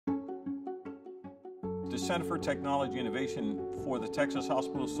the Center for Technology Innovation for the Texas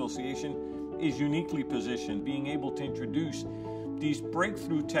Hospital Association is uniquely positioned, being able to introduce these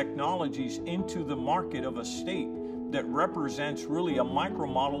breakthrough technologies into the market of a state that represents really a micro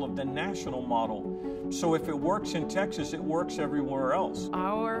model of the national model. So if it works in Texas, it works everywhere else.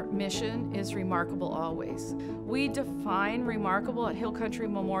 Our mission is remarkable always. We define remarkable at Hill Country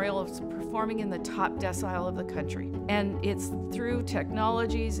Memorial as performing in the top decile of the country. And it's through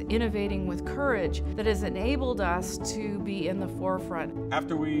technologies, innovating with courage, that has enabled us to be in the forefront.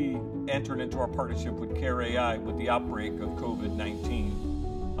 After we entered into our partnership with care.ai with the outbreak of COVID-19,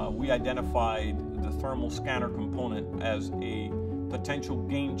 we identified the thermal scanner component as a potential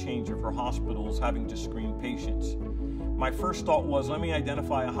game changer for hospitals having to screen patients. My first thought was, let me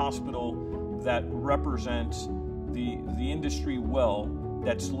identify a hospital that represents the industry well,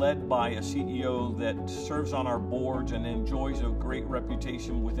 that's led by a CEO that serves on our boards and enjoys a great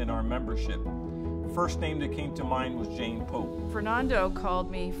reputation within our membership. First name that came to mind was Jane Pope. Fernando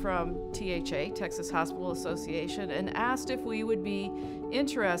called me from THA, Texas Hospital Association, and asked if we would be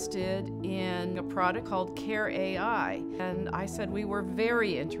interested in a product called care.ai. And I said we were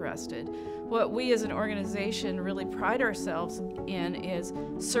very interested. What we as an organization really pride ourselves in is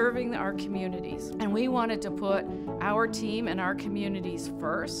serving our communities. And we wanted to put our team and our communities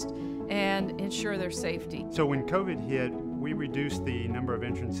first and ensure their safety. So when COVID hit, we reduced the number of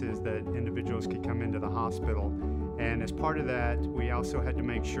entrances that individuals could come into the hospital. And as part of that, we also had to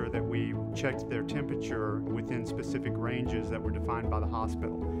make sure that we checked their temperature within specific ranges that were defined by the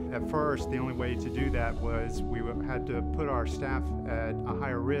hospital. At first, the only way to do that was we had to put our staff at a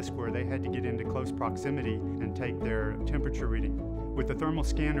higher risk where they had to get into close proximity and take their temperature reading. With the thermal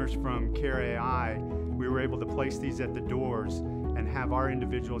scanners from care.ai, we were able to place these at the doors and have our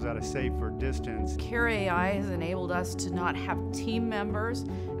individuals at a safer distance. Care.ai has enabled us to not have team members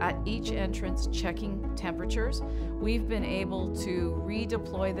at each entrance checking temperatures. We've been able to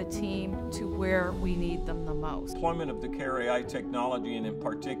redeploy the team to where we need them the most. Deployment of the care.ai technology, and in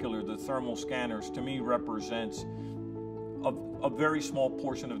particular the thermal scanners, to me represents a very small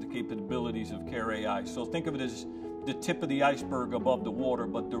portion of the capabilities of care.ai. So think of it as the tip of the iceberg above the water,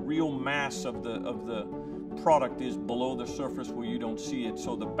 but the real mass of the product is below the surface where you don't see it.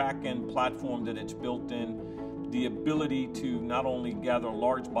 So the back-end platform that it's built in, the ability to not only gather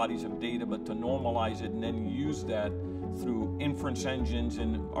large bodies of data, but to normalize it and then use that through inference engines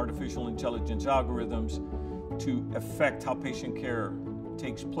and artificial intelligence algorithms to affect how patient care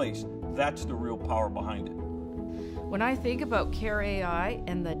takes place. That's the real power behind it. When I think about care.ai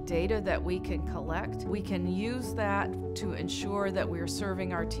and the data that we can collect, we can use that to ensure that we're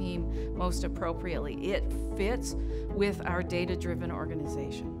serving our team most appropriately. It fits with our data-driven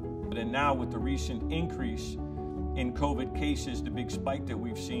organization. And now with the recent increase in COVID cases, the big spike that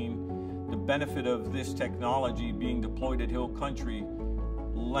we've seen, the benefit of this technology being deployed at Hill Country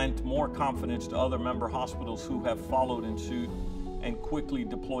lent more confidence to other member hospitals who have followed in suit and quickly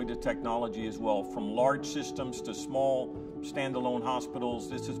deployed the technology as well. From large systems to small standalone hospitals,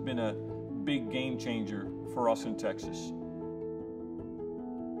 this has been a big game changer for us in Texas.